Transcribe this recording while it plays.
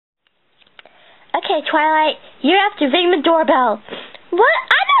Okay, Twilight, you have to ring the doorbell. What?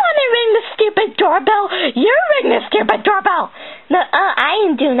 I don't want to ring the stupid doorbell. You ring the stupid doorbell. No, I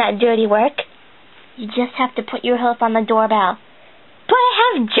ain't doing that dirty work. You just have to put your hoof on the doorbell. But I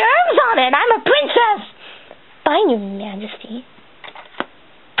have germs on it. I'm a princess. Fine, Your Majesty.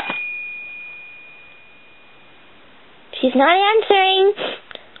 She's not answering.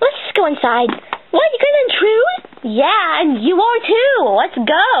 Let's just go inside. What, you gonna intrude? Yeah, and you are too. Let's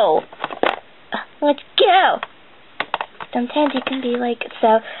go. Let's go. Sometimes you can be like, so,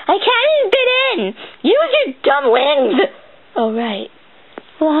 I can't even get in. Use your dumb wings. Oh, right.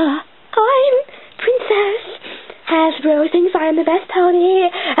 I'm Princess Hasbro thinks I'm the best pony.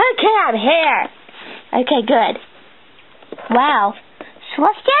 Okay, I'm here. Okay, good. Wow.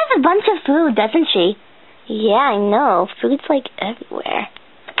 Celestia has a bunch of food, doesn't she? Yeah, I know. Food's like everywhere.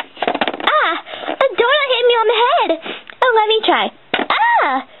 A donut hit me on the head. Oh, let me try.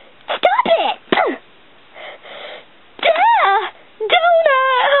 Stop it. Donut.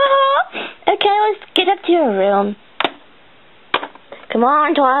 Okay, let's get up to your room. Come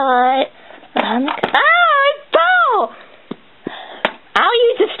on, Twilight. I fell. I'll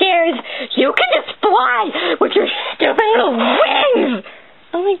use the stairs. You can just fly with your stupid little wings.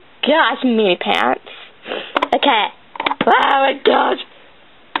 Oh my gosh, me pants. Okay. Oh my gosh.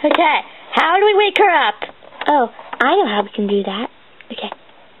 Okay. How do we wake her up? Oh, I know how we can do that. Okay.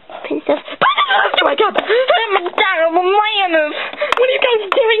 Princess, oh my god! Bannanas! What are you guys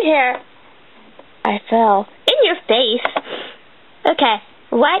doing here? I fell. In your face. Okay.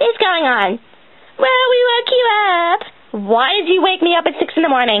 What is going on? Well, we woke you up. Why did you wake me up at 6 in the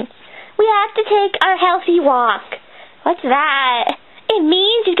morning? We have to take our healthy walk. What's that? It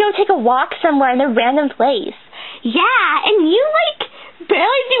means you go take a walk somewhere in a random place. Yeah, and you,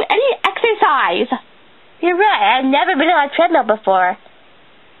 barely do any exercise. You're right, I've never been on a treadmill before.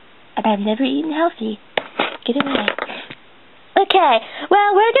 And I've never eaten healthy. Get away. Okay, well,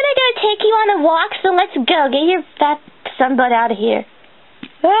 we're gonna go take you on a walk, so let's go. Get your fat sunbutt out of here.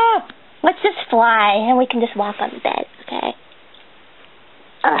 Let's just fly, and we can just walk on the bed, okay?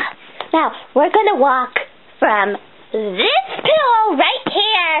 Now, we're gonna walk from this pillow right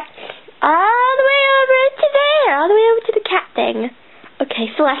here all the way over to there, all the way over to the cat thing. Okay,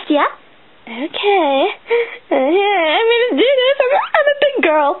 Celestia? Okay. I'm gonna do this. I'm a big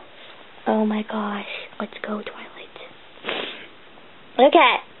girl. Oh my gosh. Let's go, Twilight.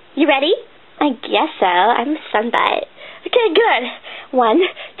 Okay. You ready? I guess so. I'm a sunbutt. Okay, good. 1,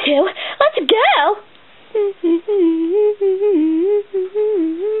 2, let's go!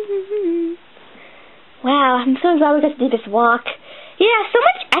 Wow, I'm so glad we got to do this walk. Yeah, so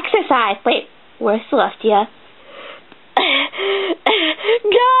much exercise. Wait, where's Celestia? Guys,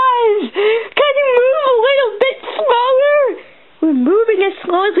 can you move a little bit slower? We're moving as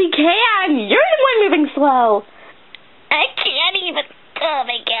slow as we can. You're the one moving slow. I can't even. Oh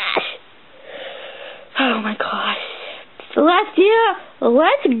my gosh. Oh my gosh. Celestia,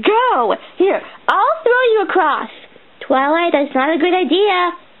 let's go. Here, I'll throw you across. Twilight, that's not a good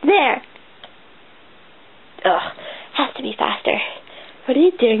idea. There. Ugh, has to be faster. What are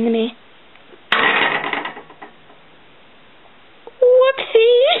you doing to me?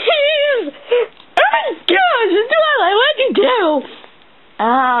 Whoopsies! Oh my gosh, Twilight, what did you do? I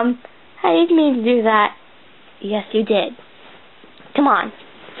didn't mean to do that. Yes, you did. Come on.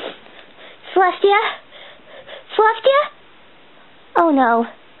 Celestia? Celestia? Oh no.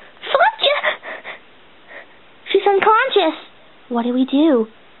 Celestia! She's unconscious. What do we do?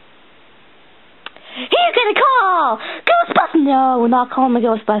 He's gonna call! Ghostbusters! No, we're not calling the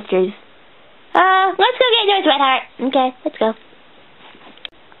Ghostbusters. Let's go get yours, sweetheart. Okay, let's go.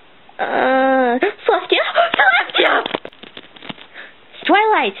 Celestia? Celestia!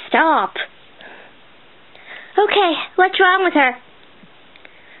 Twilight, stop. Okay, what's wrong with her?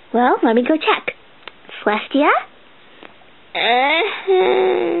 Well, let me go check. Celestia?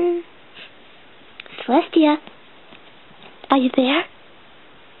 Celestia? Are you there?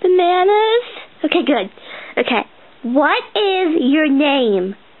 Bananas? Okay, good. Okay, what is your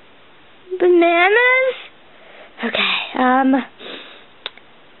name? Bananas? Okay,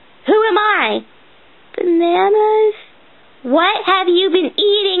 who am I? Bananas? What have you been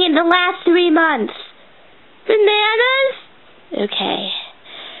eating in the last 3 months? Bananas? Okay.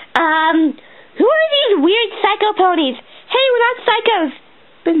 Who are these weird psycho ponies? Hey, we're not psychos.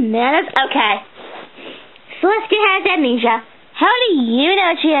 Bananas? Okay. Celestia has amnesia. How do you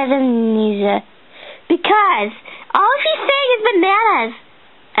know she has amnesia? Because all she's saying is bananas.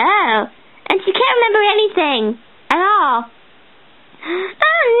 Oh. And she can't remember anything at all.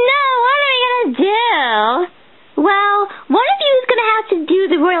 Oh no, what am I gonna do? Well, one of you is going to have to do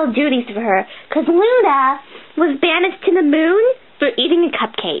the royal duties for her, because Luna was banished to the moon for eating a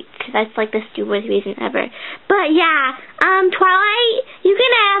cupcake. That's like the stupidest reason ever. But yeah, Twilight, you're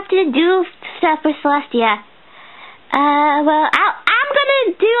going to have to do stuff for Celestia. Well, I'm going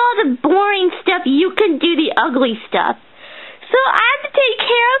to do all the boring stuff. You can do the ugly stuff. So I have to take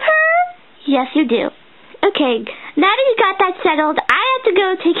care of her? Yes, you do. Okay, now that you got that settled, I have to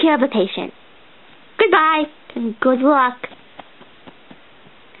go take care of a patient. Goodbye, and good luck.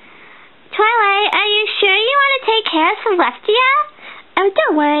 Twilight, are you sure you want to take care of Celestia? Oh,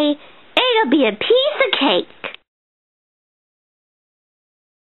 don't worry. It'll be a piece of cake.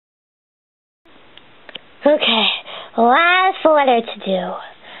 Okay, last letter to do.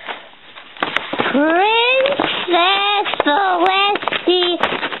 Princess Celestia.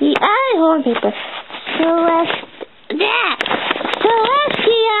 Hold on, paper. Celestia.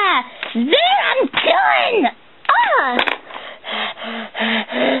 There, I'm done.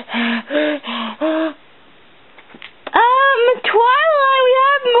 Twilight, we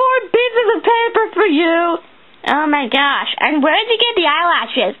have more pieces of paper for you. Oh my gosh! And where did you get the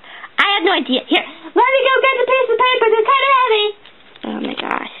eyelashes? I have no idea. Here, let me go get the piece of paper. They're kind of heavy. Oh my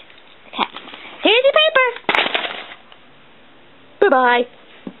gosh. Okay. Here's your paper. Bye-bye.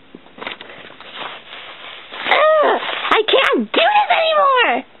 I can't do this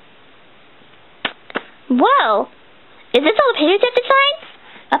anymore. Whoa. Is this all the pages you have to sign?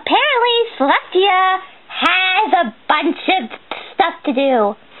 Apparently, Celestia has a bunch of stuff to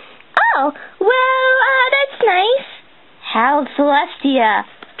do. Oh, well, that's nice. How's Celestia?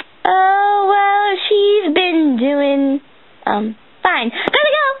 Oh, well, she's been doing, fine.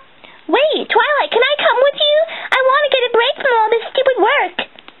 Gotta go. Wait, Twilight, can I come with you? I want to get a break from all this stupid work.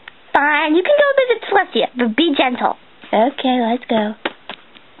 Fine, you can go visit Celestia, but be gentle. Okay, let's go.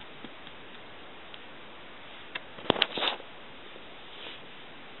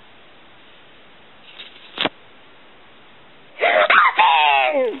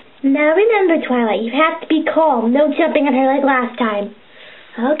 Now remember, Twilight, you have to be calm. No jumping on her like last time.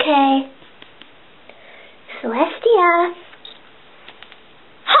 Okay. Celestia.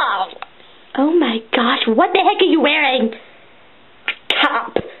 Oh my gosh, what the heck are you wearing?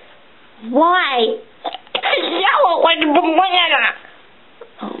 Top. Why? It's yellow like a banana.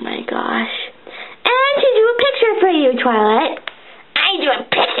 Oh my gosh. And she drew a picture for you, Twilight. I drew a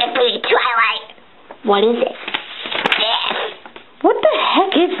picture for you, Twilight. What is it? This. What the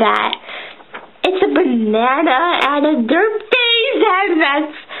heck is that? It's a banana and a dirt face, and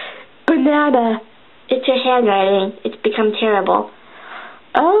that's banana. It's your handwriting. It's become terrible.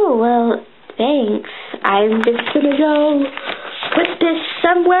 Oh, well, thanks. I'm just gonna go put this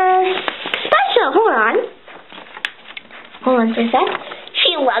somewhere special. Hold on. Hold on for a sec.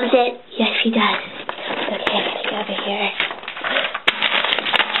 She loves it. Yes, she does. Okay, I'm gonna go over here.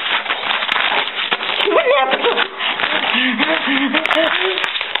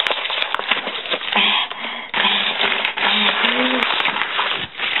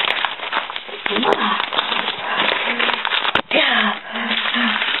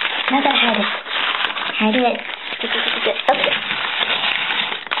 Now that I hide it. Hide it. Okay.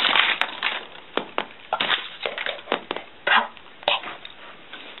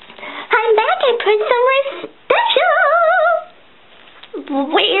 I'm back. I put somewhere special.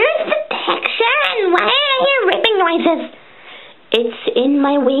 Where's the picture and why are you ripping noises? It's in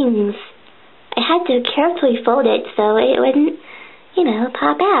my wings. I had to carefully fold it so it wouldn't,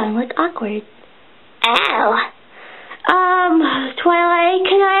 pop out and look awkward. Ow. Twilight,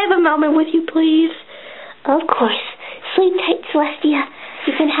 can I have a moment with you, please? Of course. Sleep tight, Celestia.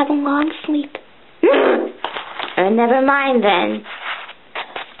 You can have a long sleep. Never mind, then.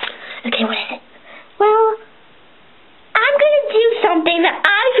 Okay, what is it? Well, I'm going to do something that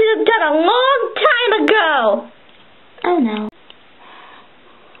I should have done a long time ago. Oh, no.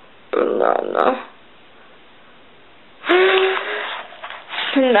 Banana.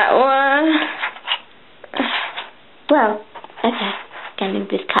 That one. Well, okay. Gonna move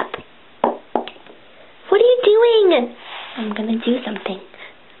this cup. What are you doing? I'm gonna do something.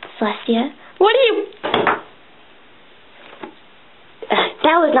 Celestia, what are you...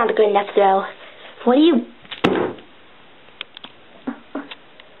 that was not a good enough throw. What are you...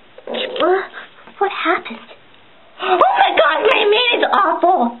 what happened? Oh my god, my man is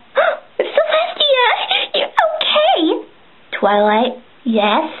awful! Celestia, you're okay! Twilight,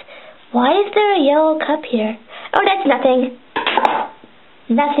 yes? Why is there a yellow cup here? Oh, that's nothing.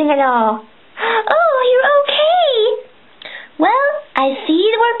 Nothing at all. Oh, you're okay! Well, I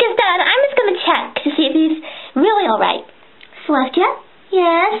see the work is done. I'm just going to check to see if he's really alright. Celestia?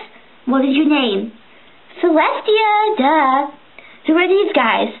 Yes? What is your name? Celestia, duh. Who are these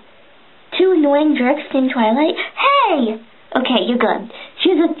guys? Two annoying jerks named Twilight? Hey! Okay, you're good. She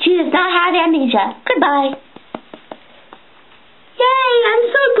does not have amnesia. Goodbye. Yay, I'm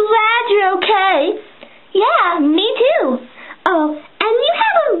so glad you're okay. Yeah, me too. Oh, and you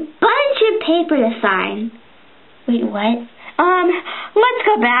have a bunch of paper to sign. Wait, what? Let's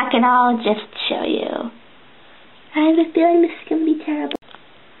go back and I'll just show you. I have a feeling this is going to be terrible.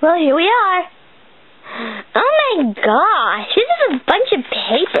 Well, here we are. Oh my gosh, this is a bunch of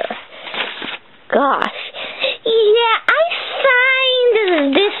paper. Gosh. Yeah, I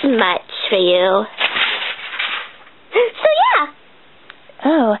signed this much for you. So yeah.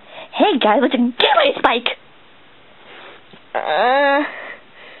 Oh, hey guys, let's get my Spike.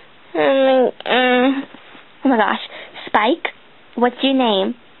 Oh my gosh. Spike, what's your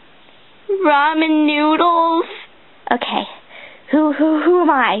name? Ramen noodles. Okay. Who am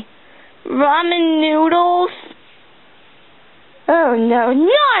I? Ramen noodles? Oh no,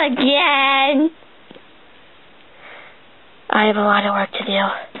 not again! I have a lot of work to do.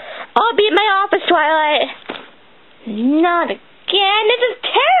 I'll be at my office, Twilight. Not again, this is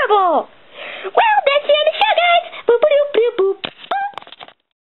terrible! Well, that's the end of the show, guys! Boop boop boop boop boop.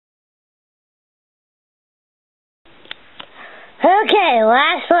 Okay,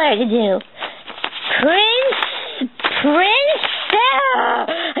 last word to do. Prince